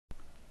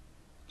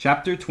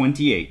Chapter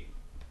 28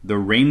 The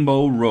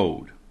Rainbow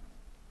Road.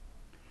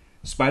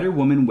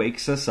 Spider-Woman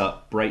wakes us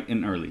up bright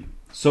and early.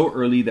 So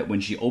early that when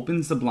she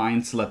opens the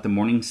blinds to let the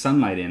morning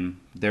sunlight in,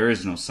 there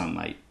is no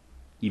sunlight.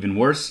 Even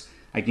worse,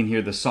 I can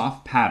hear the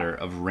soft patter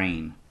of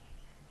rain.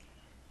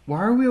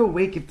 "Why are we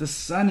awake if the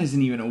sun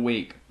isn't even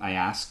awake?" I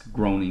ask,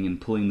 groaning and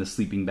pulling the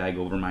sleeping bag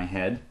over my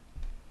head.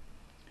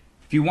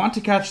 "If you want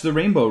to catch the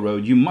Rainbow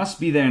Road, you must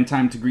be there in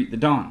time to greet the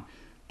dawn.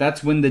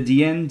 That's when the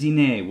Dien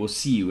Dine will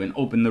see you and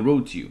open the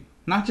road to you.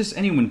 Not just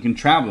anyone can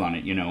travel on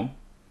it, you know."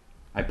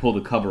 I pull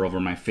the cover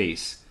over my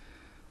face.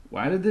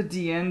 "Why did the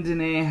Dien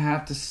Dine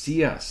have to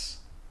see us?"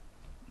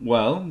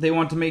 "Well, they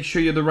want to make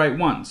sure you're the right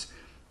ones.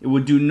 It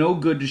would do no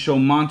good to show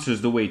monsters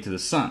the way to the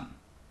sun."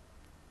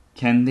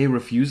 "Can they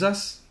refuse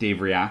us?"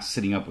 Davry asks,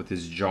 sitting up with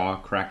his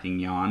jaw-cracking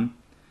yawn.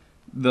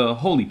 "The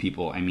holy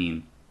people, I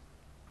mean."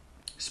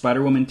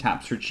 Spider-Woman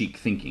taps her cheek,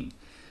 thinking.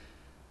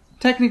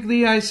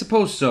 "Technically, I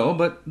suppose so,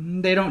 but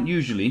they don't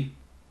usually."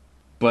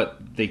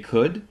 "But they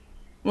could?"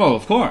 "Well,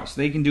 of course.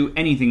 They can do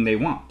anything they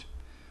want."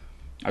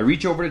 I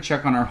reach over to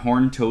check on our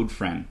horned-toad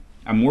friend.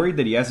 I'm worried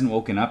that he hasn't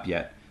woken up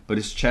yet, but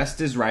his chest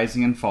is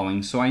rising and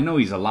falling, so I know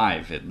he's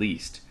alive, at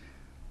least.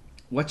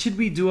 "What should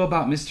we do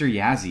about Mr.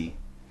 Yazzie?"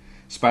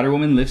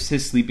 Spider-Woman lifts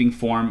his sleeping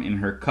form in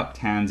her cupped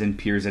hands and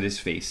peers at his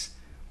face.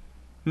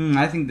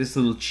 I think this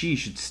little Chi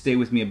should stay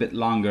with me a bit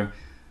longer.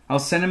 I'll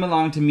send him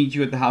along to meet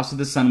you at the House of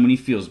the Sun when he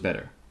feels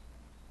better."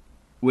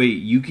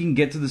 "Wait, you can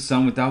get to the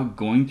sun without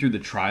going through the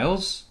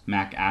trials?"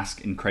 Mac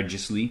asked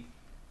incredulously.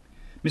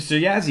 "Mr.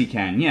 Yazzie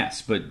can,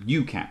 yes, but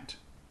you can't."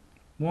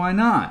 "Why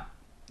not?"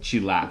 She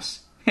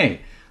laughs.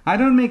 "Hey, I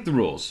don't make the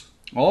rules.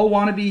 All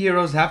wannabe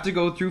heroes have to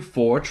go through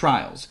 4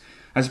 trials.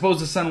 I suppose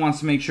the sun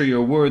wants to make sure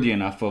you're worthy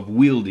enough of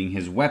wielding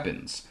his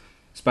weapons."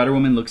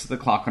 Spider-Woman looks at the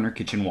clock on her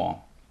kitchen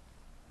wall.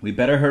 "We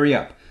better hurry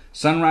up.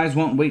 Sunrise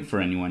won't wait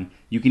for anyone.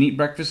 You can eat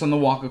breakfast on the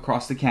walk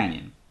across the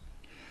canyon."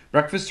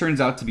 Breakfast turns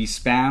out to be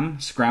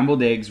Spam,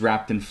 scrambled eggs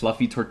wrapped in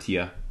fluffy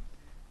tortilla.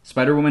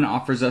 Spider-Woman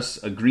offers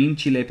us a green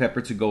chile pepper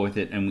to go with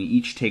it, and we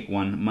each take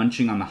one,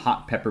 munching on the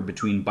hot pepper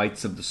between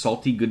bites of the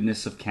salty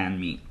goodness of canned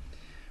meat.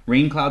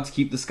 Rain clouds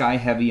keep the sky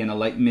heavy, and a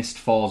light mist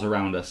falls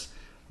around us.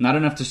 Not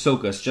enough to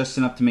soak us, just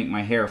enough to make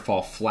my hair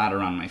fall flat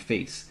around my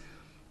face.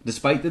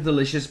 Despite the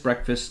delicious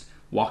breakfast,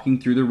 walking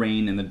through the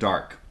rain in the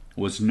dark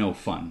was no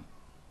fun.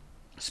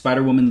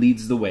 Spider-Woman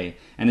leads the way,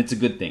 and it's a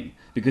good thing,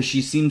 because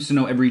she seems to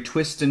know every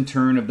twist and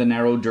turn of the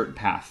narrow dirt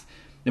path.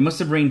 It must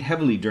have rained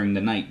heavily during the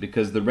night,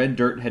 because the red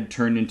dirt had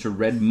turned into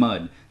red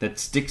mud that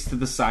sticks to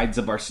the sides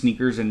of our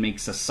sneakers and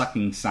makes a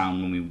sucking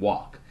sound when we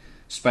walk.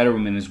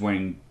 Spider-Woman is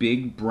wearing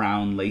big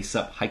brown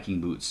lace-up hiking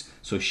boots,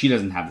 so she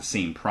doesn't have the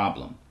same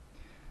problem.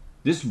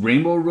 "This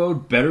Rainbow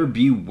Road better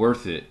be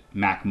worth it,"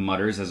 Mac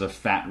mutters as a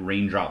fat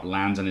raindrop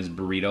lands on his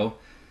burrito.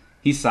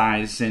 He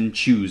sighs and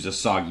chews a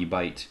soggy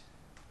bite.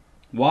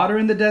 "Water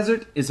in the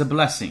desert is a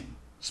blessing,"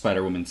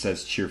 Spider-Woman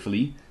says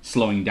cheerfully,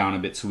 slowing down a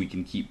bit so we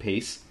can keep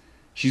pace.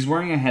 She's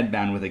wearing a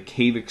headband with a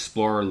Cave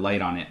Explorer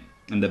light on it,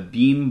 and the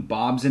beam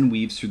bobs and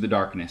weaves through the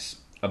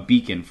darkness, a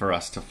beacon for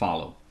us to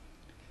follow.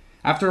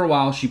 After a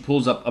while, she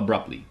pulls up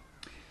abruptly.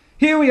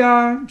 "Here we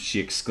are," she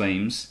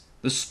exclaims.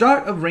 "The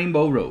start of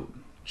Rainbow Road."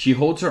 She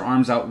holds her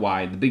arms out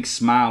wide, the big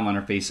smile on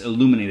her face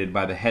illuminated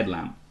by the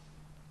headlamp.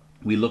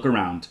 We look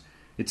around.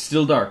 It's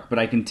still dark, but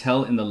I can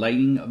tell in the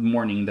lighting of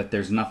morning that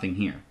there's nothing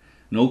here.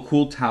 No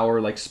cool tower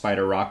like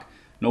Spider Rock,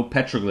 no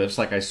petroglyphs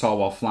like I saw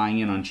while flying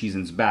in on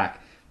Chisen's back,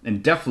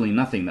 and definitely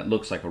nothing that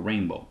looks like a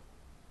rainbow.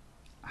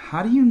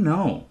 "How do you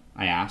know?"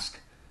 I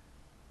ask.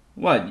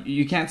 "What,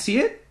 you can't see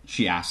it?"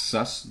 she asks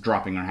us,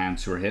 dropping her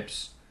hands to her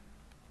hips.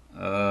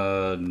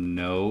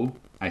 No,"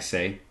 I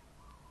say.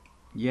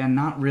 "Yeah,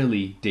 not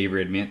really,"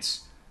 Davey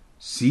admits.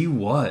 "See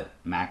what?"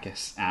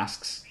 Macus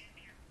asks.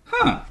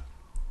 "Huh."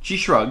 She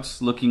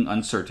shrugs, looking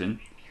uncertain.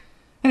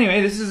 "Anyway,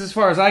 this is as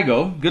far as I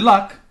go. Good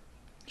luck."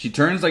 She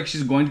turns like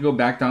she's going to go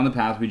back down the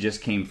path we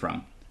just came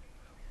from.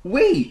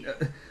 "Wait!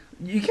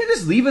 You can't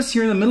just leave us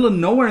here in the middle of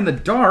nowhere in the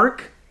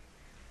dark."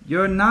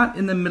 "You're not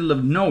in the middle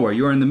of nowhere.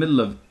 You're in the middle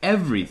of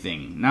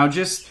everything. Now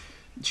just..."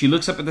 She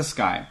looks up at the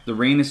sky. The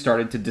rain has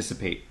started to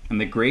dissipate,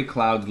 and the gray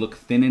clouds look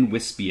thin and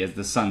wispy as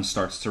the sun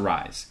starts to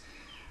rise.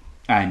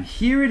 "And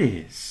here it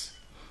is."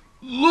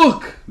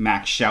 "Look!"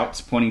 Max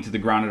shouts, pointing to the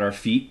ground at our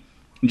feet.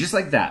 And just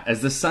like that,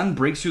 as the sun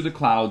breaks through the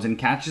clouds and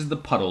catches the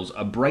puddles,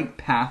 a bright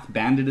path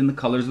banded in the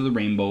colors of the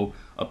rainbow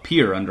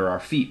appear under our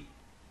feet.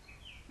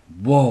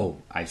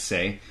 "Whoa," I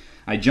say.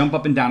 I jump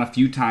up and down a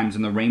few times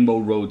and the Rainbow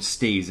Road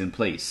stays in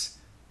place.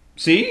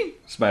 "See?"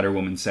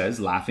 Spider-Woman says,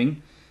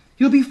 laughing.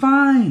 "You'll be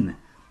fine.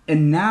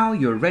 And now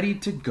you're ready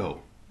to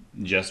go.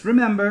 Just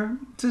remember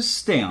to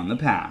stay on the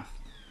path."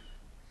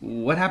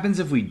 "What happens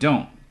if we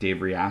don't?"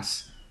 Davry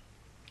asks.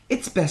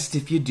 "It's best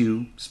if you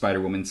do,"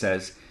 Spider-Woman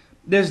says.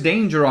 "There's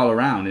danger all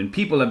around, and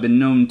people have been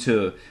known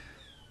to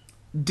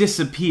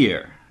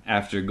disappear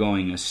after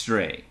going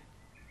astray."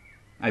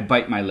 I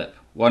bite my lip,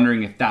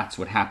 wondering if that's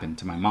what happened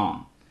to my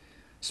mom.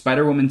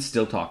 Spider-Woman's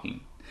still talking.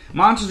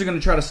 "Monsters are going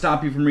to try to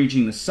stop you from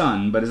reaching the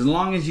sun, but as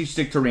long as you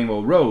stick to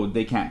Rainbow Road,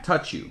 they can't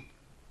touch you."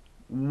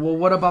 Well,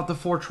 what about the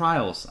 4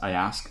 trials? I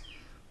ask.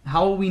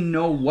 How will we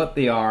know what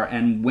they are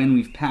and when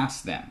we've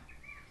passed them?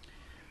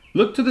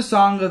 Look to the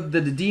song of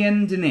the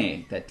Dien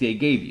Dene that they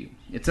gave you.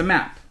 It's a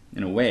map,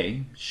 in a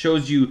way. It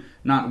shows you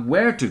not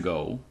where to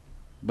go,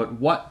 but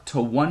what to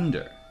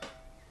wonder.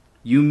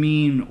 You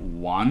mean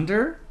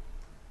wander?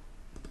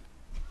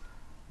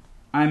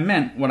 I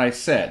meant what I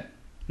said.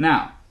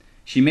 Now,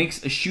 she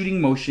makes a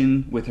shooting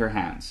motion with her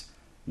hands.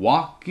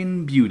 Walk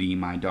in beauty,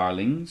 my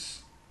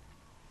darlings.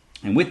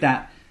 And with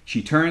that,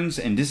 she turns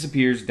and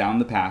disappears down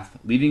the path,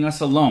 leaving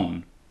us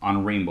alone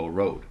on Rainbow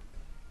Road.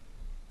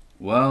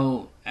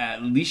 Well,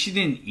 at least she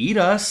didn't eat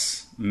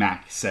us,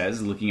 Mac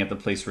says, looking at the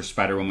place where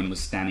Spider-Woman was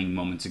standing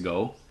moments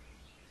ago.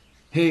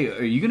 Hey,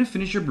 are you going to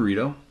finish your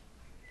burrito?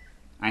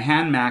 I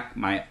hand Mac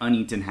my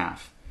uneaten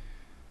half.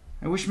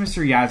 I wish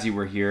Mr. Yazzie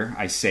were here,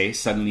 I say,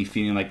 suddenly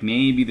feeling like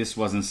maybe this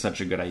wasn't such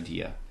a good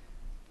idea.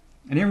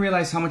 I didn't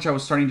realize how much I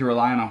was starting to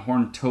rely on a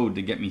horned toad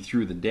to get me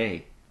through the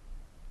day.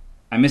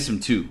 I miss him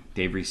too,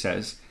 Davery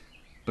says.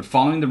 But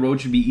following the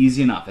road should be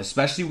easy enough,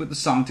 especially with the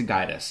song to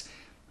guide us.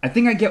 I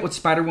think I get what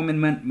Spider-Woman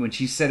meant when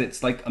she said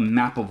it's like a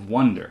map of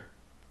wonder.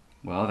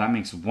 Well, that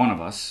makes one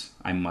of us,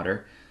 I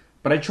mutter.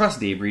 But I trust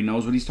Davery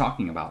knows what he's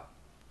talking about.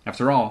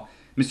 After all,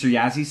 Mr.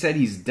 Yazzie said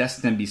he's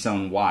destined to be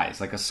someone wise,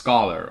 like a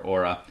scholar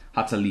or a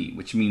Hatali,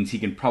 which means he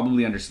can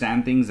probably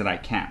understand things that I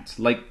can't,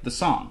 like the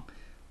song.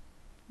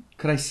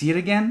 Could I see it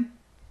again?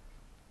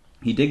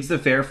 He digs the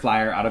fair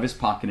flyer out of his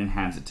pocket and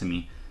hands it to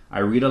me. I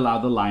read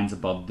aloud the lines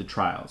above the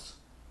trials.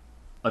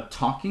 A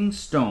talking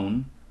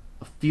stone,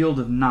 a field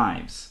of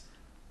knives,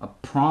 a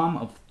prom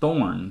of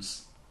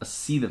thorns, a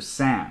seed of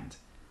sand.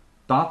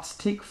 Thoughts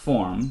take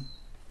form,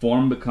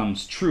 form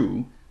becomes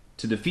true.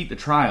 To defeat the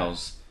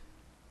trials,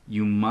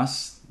 you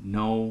must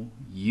know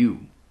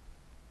you.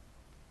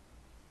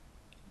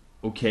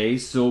 Okay,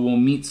 so we'll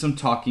meet some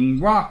talking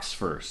rocks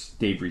first,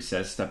 Davery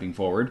says, stepping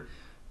forward.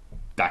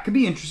 That could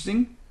be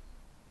interesting.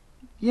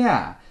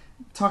 Yeah,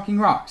 talking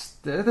rocks.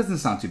 That doesn't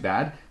sound too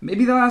bad.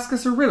 Maybe they'll ask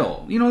us a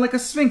riddle, like a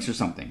sphinx or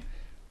something.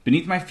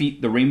 Beneath my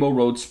feet, the Rainbow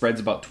Road spreads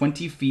about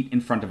 20 feet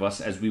in front of us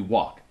as we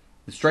walk,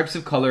 the stripes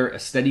of color a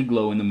steady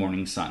glow in the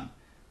morning sun.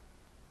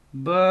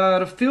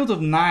 But a field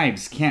of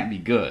knives can't be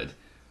good.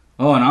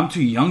 Oh, and I'm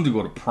too young to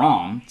go to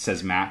prom,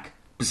 says Mac.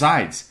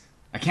 Besides,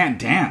 I can't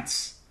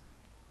dance.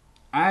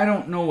 I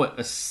don't know what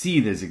a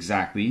seed is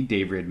exactly,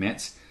 Davery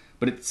admits,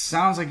 but it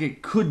sounds like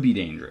it could be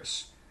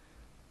dangerous.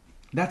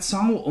 That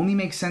song will only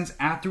make sense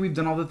after we've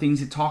done all the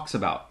things it talks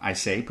about, I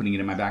say, putting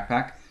it in my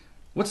backpack.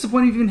 What's the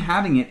point of even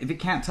having it if it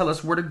can't tell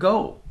us where to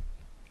go?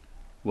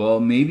 Well,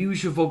 maybe we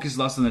should focus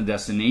less on the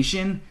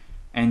destination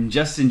and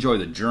just enjoy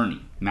the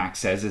journey, Max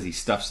says as he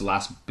stuffs the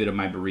last bit of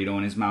my burrito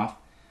in his mouth.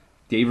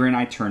 Davery and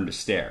I turn to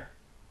stare.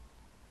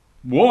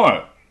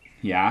 What?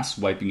 He asks,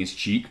 wiping his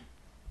cheek.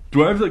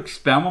 Do I have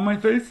spam on my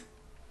face?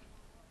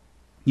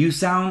 You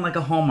sound like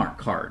a Hallmark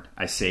card,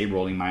 I say,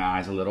 rolling my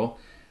eyes a little.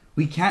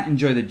 We can't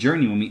enjoy the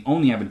journey when we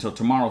only have until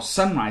tomorrow's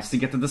sunrise to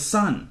get to the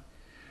sun.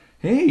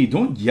 Hey,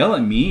 don't yell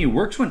at me. It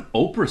works when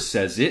Oprah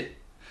says it.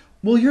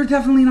 Well, you're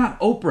definitely not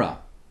Oprah.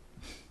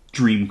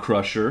 Dream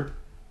crusher.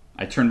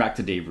 I turn back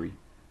to Davery.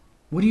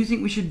 What do you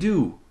think we should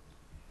do?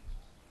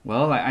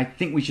 Well, I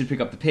think we should pick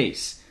up the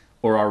pace,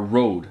 or our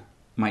road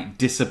might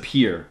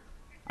disappear.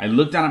 I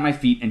look down at my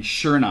feet, and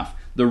sure enough,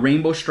 the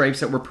rainbow stripes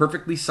that were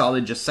perfectly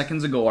solid just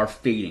seconds ago are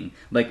fading,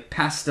 like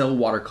pastel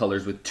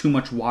watercolors with too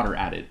much water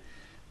added.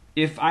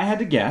 If I had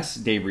to guess,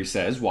 Davery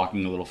says,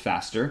 walking a little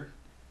faster,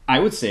 I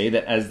would say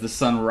that as the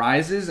sun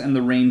rises and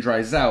the rain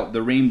dries out,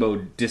 the rainbow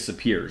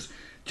disappears,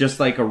 just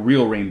like a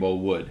real rainbow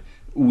would.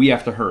 We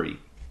have to hurry.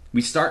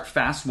 We start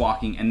fast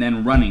walking and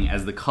then running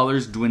as the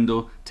colors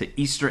dwindle to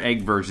Easter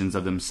egg versions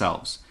of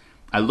themselves.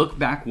 I look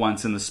back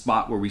once and the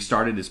spot where we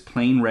started is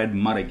plain red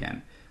mud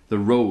again. The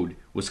road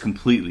was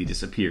completely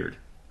disappeared.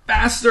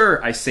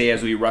 Faster, I say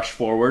as we rush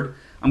forward.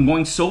 I'm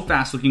going so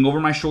fast looking over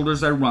my shoulder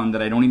as I run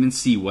that I don't even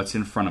see what's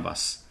in front of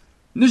us.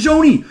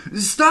 Najoni,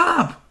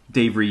 stop!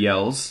 Davery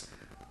yells.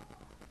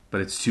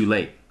 But it's too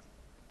late.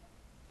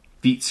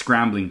 Feet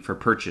scrambling for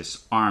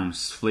purchase,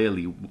 arms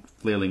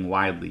flailing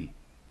wildly.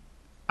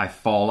 I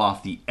fall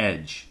off the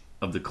edge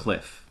of the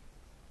cliff.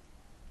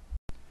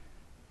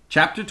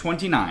 Chapter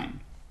 29.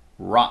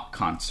 Rock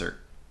Concert.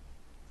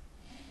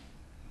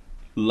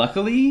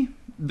 Luckily,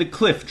 the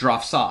cliff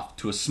drops off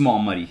to a small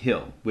muddy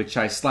hill, which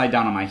I slide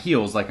down on my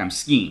heels like I'm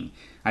skiing.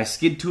 I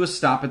skid to a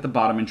stop at the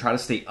bottom and try to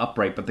stay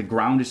upright, but the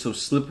ground is so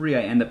slippery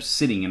I end up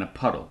sitting in a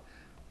puddle.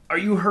 Are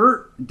you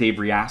hurt?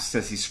 Davery asks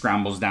as he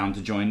scrambles down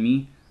to join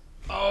me.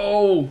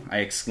 Oh, I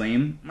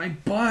exclaim, my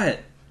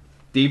butt.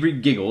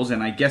 Davery giggles,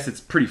 and I guess it's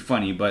pretty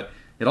funny, but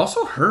it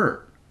also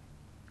hurt.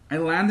 I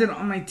landed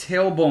on my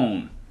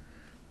tailbone.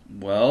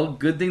 Well,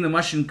 good thing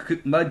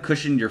the mud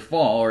cushioned your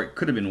fall, or it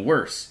could have been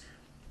worse.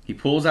 He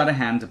pulls out a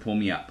hand to pull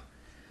me up.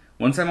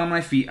 Once I'm on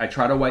my feet, I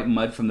try to wipe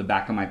mud from the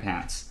back of my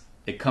pants.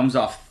 It comes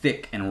off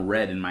thick and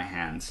red in my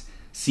hands.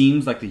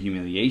 Seems like the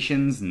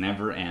humiliations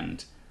never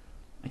end.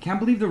 I can't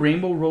believe the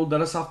Rainbow Road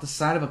led us off the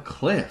side of a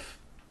cliff.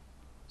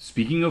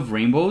 Speaking of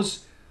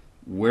rainbows,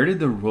 Where did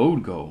the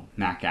road go?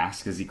 Mac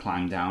asked as he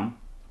climbed down.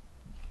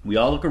 We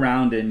all look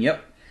around and,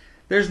 yep,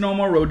 there's no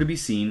more road to be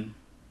seen.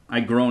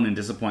 I groan in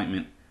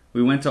disappointment.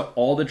 We went to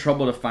all the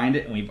trouble to find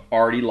it and we've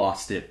already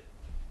lost it.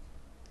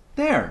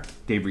 There,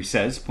 Davry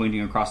says,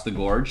 pointing across the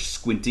gorge,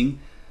 squinting.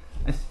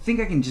 I think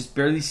I can just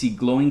barely see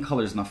glowing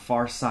colors on the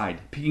far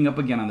side, picking up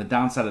again on the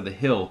downside of the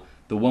hill,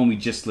 the one we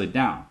just slid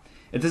down.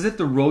 It's as if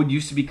the road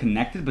used to be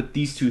connected, but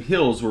these two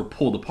hills were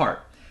pulled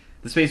apart.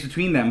 The space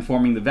between them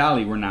forming the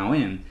valley we're now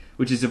in,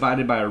 which is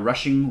divided by a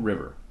rushing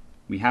river.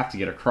 We have to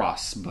get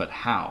across, but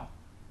how?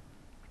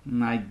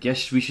 I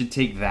guess we should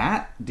take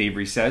that,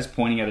 Davry says,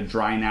 pointing at a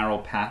dry, narrow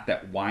path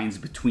that winds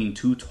between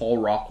two tall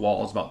rock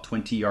walls about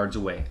 20 yards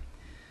away.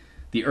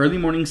 The early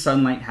morning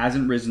sunlight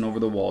hasn't risen over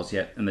the walls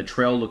yet, and the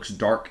trail looks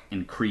dark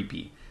and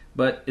creepy,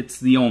 but it's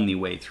the only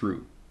way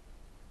through.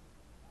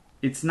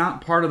 It's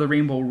not part of the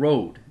Rainbow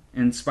Road,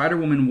 and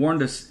Spider-Woman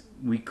warned us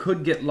we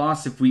could get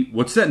lost if we...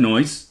 What's that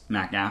noise?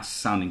 Mac asks,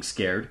 sounding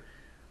scared.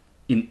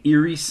 An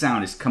eerie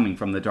sound is coming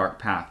from the dark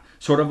path,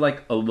 sort of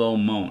like a low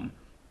moan.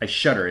 I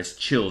shudder as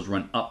chills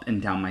run up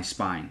and down my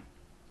spine.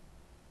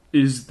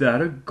 Is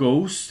that a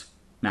ghost?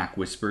 Mac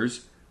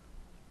whispers.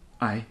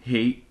 I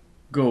hate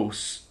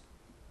ghosts.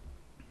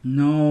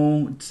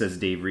 No, says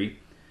Davry.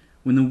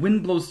 When the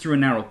wind blows through a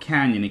narrow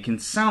canyon, it can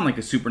sound like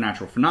a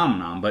supernatural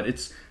phenomenon, but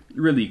it's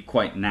really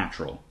quite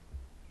natural.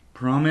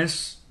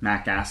 Promise?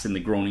 Mac asks and the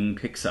groaning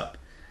picks up.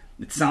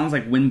 It sounds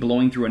like wind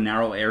blowing through a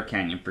narrow air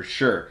canyon for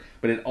sure,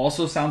 but it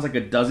also sounds like a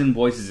dozen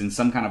voices in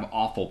some kind of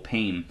awful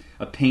pain,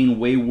 a pain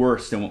way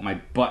worse than what my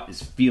butt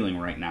is feeling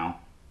right now.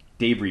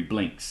 Davry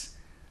blinks.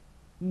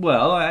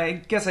 Well, I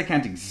guess I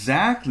can't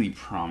exactly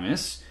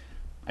promise.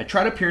 I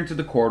try to peer into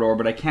the corridor,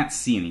 but I can't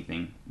see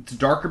anything. It's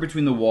darker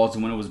between the walls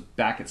than when it was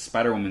back at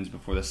Spider-Woman's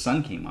before the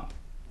sun came up.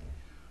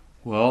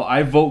 Well,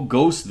 I vote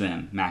ghost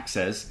then, Mac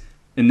says,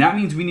 and that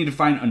means we need to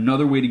find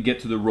another way to get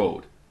to the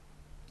road.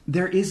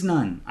 There is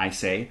none, I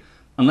say.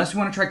 Unless we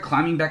want to try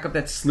climbing back up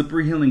that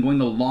slippery hill and going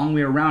the long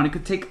way around, it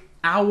could take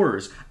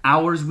hours.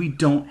 Hours we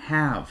don't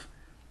have.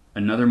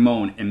 Another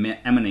moan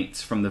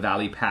emanates from the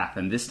valley path,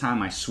 and this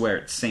time I swear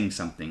it's saying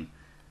something.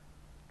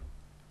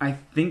 I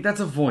think that's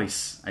a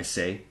voice, I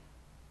say.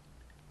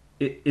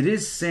 It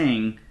is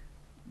saying,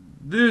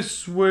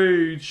 "This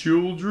way,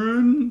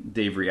 children,"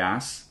 Davry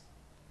asks.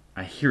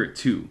 I hear it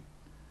too.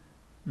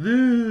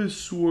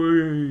 This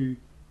way.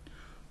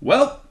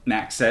 Well,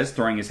 Mac says,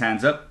 throwing his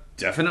hands up,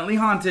 definitely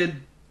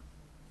haunted.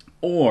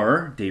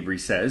 Or, Davry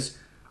says,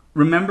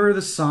 remember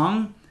the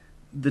song?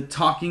 The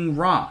Talking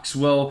Rocks.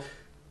 Well,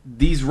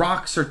 these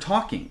rocks are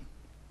talking.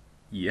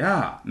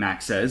 Yeah,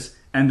 Mac says,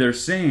 and they're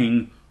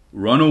saying,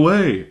 run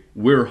away,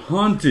 we're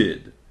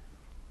haunted.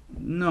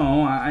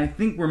 No, I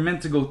think we're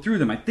meant to go through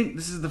them. I think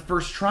this is the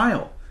first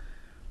trial.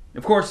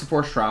 Of course, the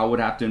first trial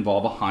would have to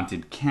involve a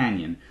haunted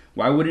canyon.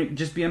 Why wouldn't it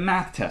just be a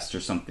math test or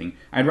something?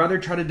 I'd rather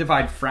try to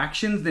divide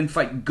fractions than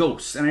fight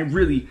ghosts, and I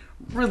really,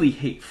 really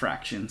hate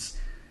fractions.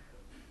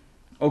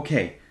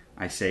 Okay,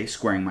 I say,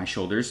 squaring my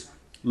shoulders.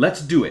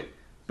 Let's do it,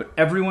 but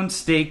everyone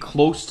stay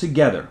close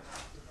together.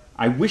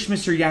 I wish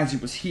Mr.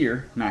 Yazzie was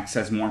here, Max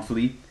says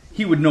mournfully.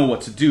 He would know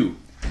what to do.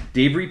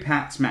 Davry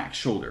pats Mac's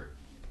shoulder.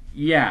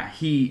 Yeah,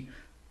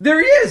 There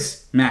he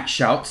is! Max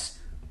shouts.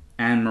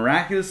 And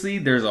miraculously,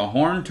 there's a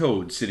horned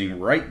toad sitting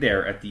right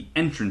there at the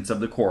entrance of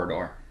the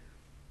corridor.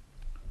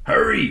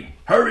 Hurry!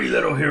 Hurry,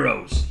 little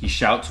heroes! He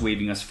shouts,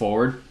 waving us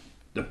forward.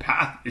 The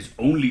path is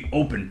only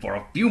open for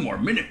a few more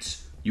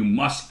minutes. You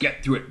must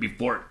get through it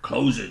before it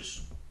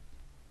closes.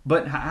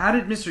 But how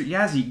did Mr.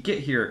 Yazzie get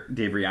here?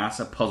 Davry asks,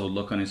 a puzzled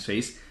look on his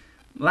face.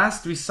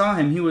 Last we saw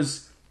him, he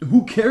was...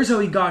 Who cares how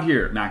he got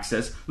here? Max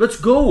says. Let's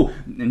go!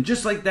 And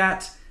just like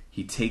that,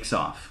 he takes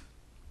off.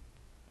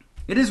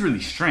 It is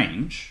really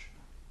strange.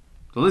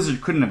 The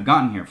lizard couldn't have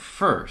gotten here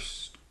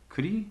first,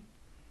 could he?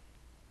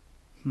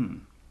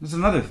 There's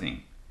another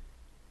thing.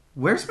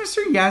 Where's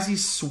Mr.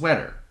 Yazzie's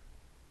sweater?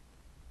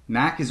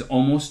 Mac is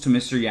almost to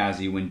Mr.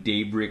 Yazzie when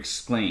Davry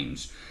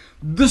exclaims,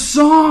 The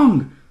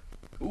song!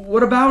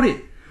 What about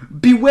it?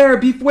 Beware,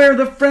 beware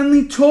the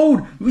friendly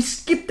toad! We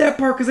skipped that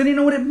part because I didn't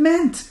know what it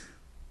meant.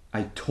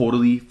 I'd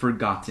totally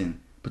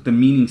forgotten, but the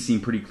meaning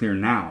seemed pretty clear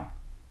now.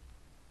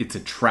 It's a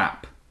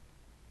trap.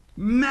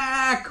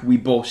 Mac! We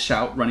both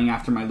shout, running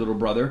after my little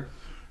brother.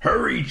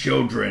 Hurry,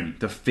 children,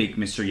 the fake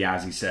Mr.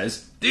 Yazzie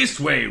says. This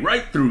way,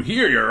 right through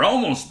here, you're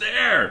almost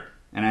there.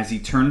 And as he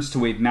turns to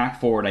wave Mac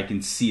forward, I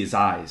can see his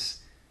eyes.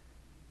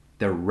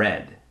 They're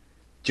red,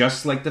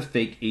 just like the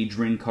fake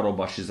Adrian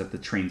Cuttlebushes at the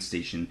train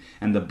station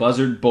and the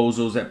buzzard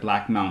bozos at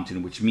Black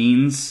Mountain, which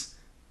means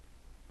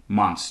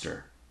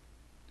monster.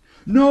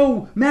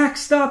 No, Mac,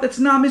 stop, that's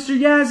not Mr.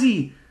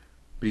 Yazzie.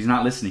 But he's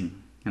not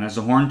listening, and as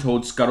the horned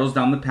toad scuttles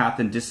down the path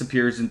and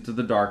disappears into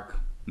the dark,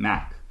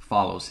 Mac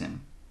follows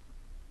him.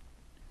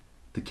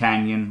 The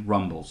canyon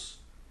rumbles.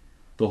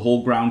 The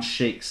whole ground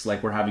shakes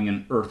like we're having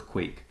an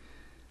earthquake.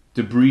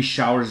 Debris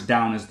showers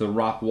down as the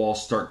rock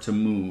walls start to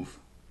move.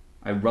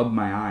 I rub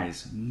my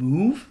eyes.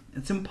 Move?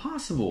 It's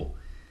impossible.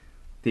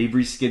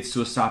 Davry skids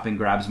to a stop and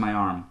grabs my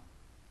arm.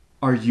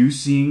 Are you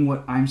seeing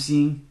what I'm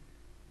seeing?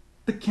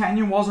 The The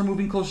canyon walls are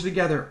moving closer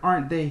together,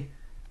 aren't they?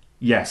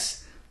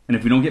 Yes, and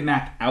if we don't get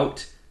Mac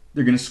out,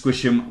 they're going to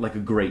squish him like a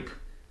grape.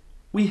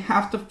 We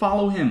have to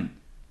follow him.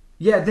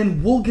 Yeah,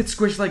 then we'll get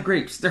squished like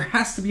grapes. There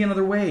has to be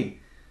another way.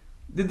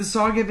 Did the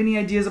Saw give any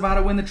ideas about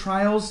how to win the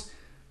trials?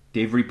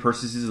 Davery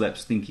purses his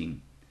lips,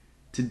 thinking.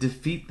 To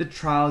defeat the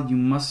trial, you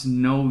must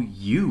know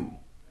you.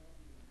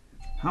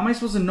 How am I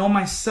supposed to know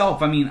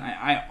myself? I mean,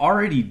 I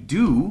already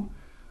do.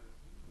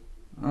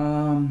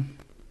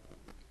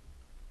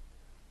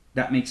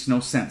 That makes no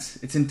sense.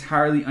 It's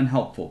entirely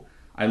unhelpful.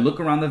 I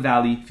look around the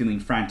valley, feeling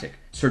frantic,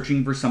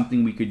 searching for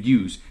something we could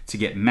use to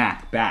get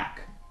Mac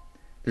back.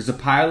 There's a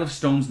pile of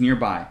stones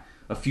nearby,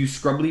 a few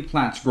scrubbly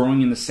plants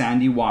growing in the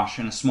sandy wash,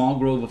 and a small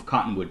grove of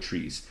cottonwood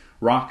trees.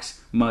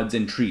 Rocks, muds,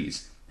 and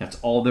trees. That's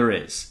all there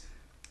is.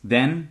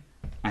 Then,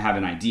 I have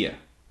an idea.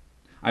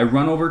 I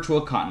run over to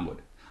a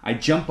cottonwood. I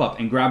jump up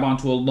and grab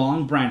onto a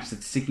long branch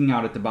that's sticking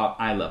out at about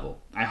eye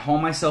level. I haul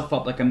myself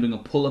up like I'm doing a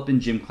pull-up in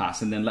gym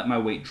class and then let my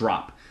weight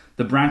drop.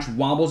 The branch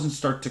wobbles and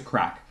starts to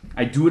crack.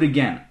 I do it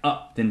again,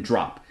 up, then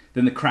drop.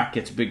 Then the crack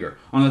gets bigger.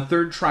 On the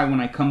third try, when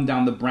I come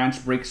down, the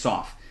branch breaks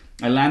off.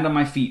 I land on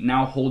my feet,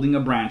 now holding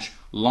a branch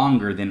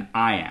longer than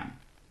I am.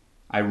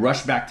 I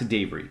rush back to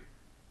Davery.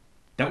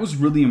 That was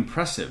really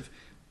impressive.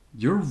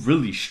 You're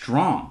really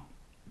strong.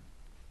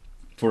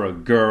 For a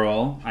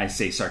girl, I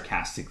say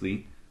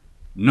sarcastically.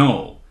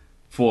 No,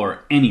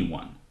 for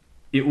anyone.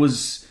 It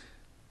was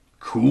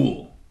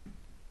cool.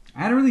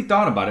 I hadn't really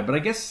thought about it, but I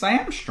guess I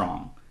am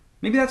strong.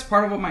 Maybe that's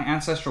part of what my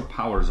ancestral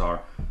powers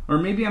are. Or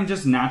maybe I'm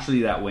just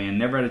naturally that way and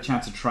never had a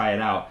chance to try it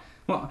out.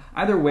 Well,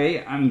 either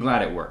way, I'm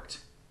glad it worked.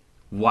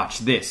 Watch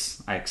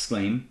this, I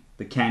exclaim.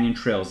 The canyon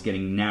trail is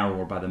getting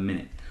narrower by the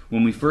minute.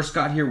 When we first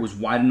got here, it was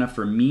wide enough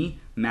for me,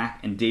 Mac,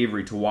 and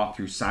Davery to walk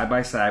through side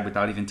by side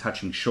without even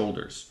touching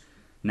shoulders.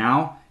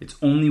 Now, it's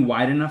only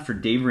wide enough for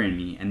Davery and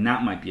me, and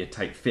that might be a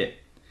tight fit.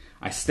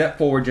 I step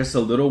forward just a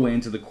little way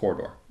into the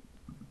corridor.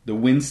 The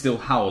wind still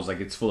howls like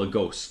it's full of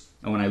ghosts,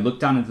 and when I look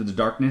down into the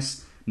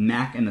darkness,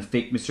 Mac and the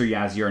fake Mr.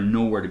 Yazzie are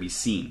nowhere to be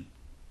seen.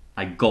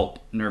 I gulp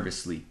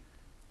nervously.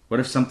 What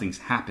if something's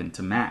happened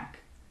to Mac?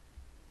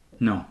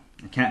 No,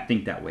 I can't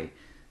think that way.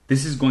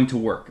 This is going to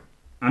work.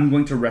 I'm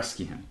going to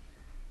rescue him.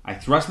 I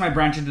thrust my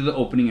branch into the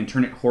opening and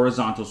turn it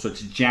horizontal so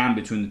it's jammed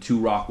between the two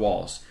rock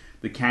walls.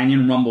 The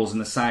canyon rumbles and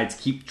the sides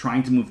keep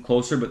trying to move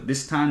closer, but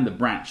this time the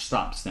branch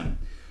stops them.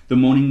 The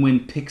moaning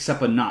wind picks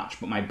up a notch,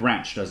 but my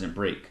branch doesn't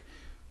break.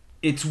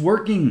 It's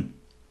working,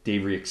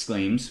 Davery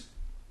exclaims.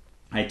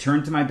 I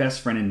turn to my best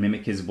friend and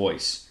mimic his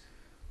voice.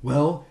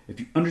 Well, if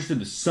you understood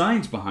the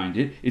science behind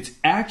it, it's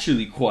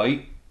actually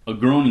quite... A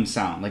groaning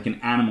sound, like an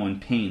animal in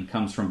pain,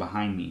 comes from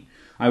behind me.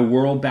 I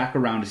whirl back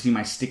around to see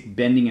my stick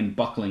bending and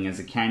buckling as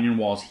the canyon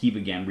walls heave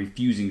again,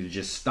 refusing to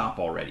just stop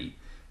already.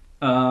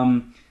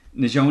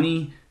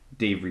 Najoni,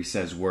 Davery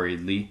says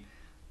worriedly,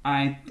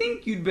 I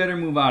think you'd better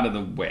move out of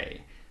the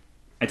way.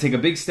 I take a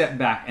big step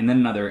back and then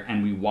another,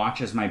 and we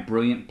watch as my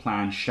brilliant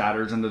plan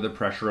shatters under the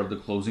pressure of the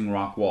closing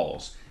rock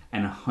walls,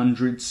 and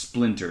 100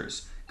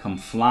 splinters come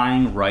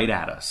flying right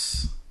at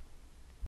us.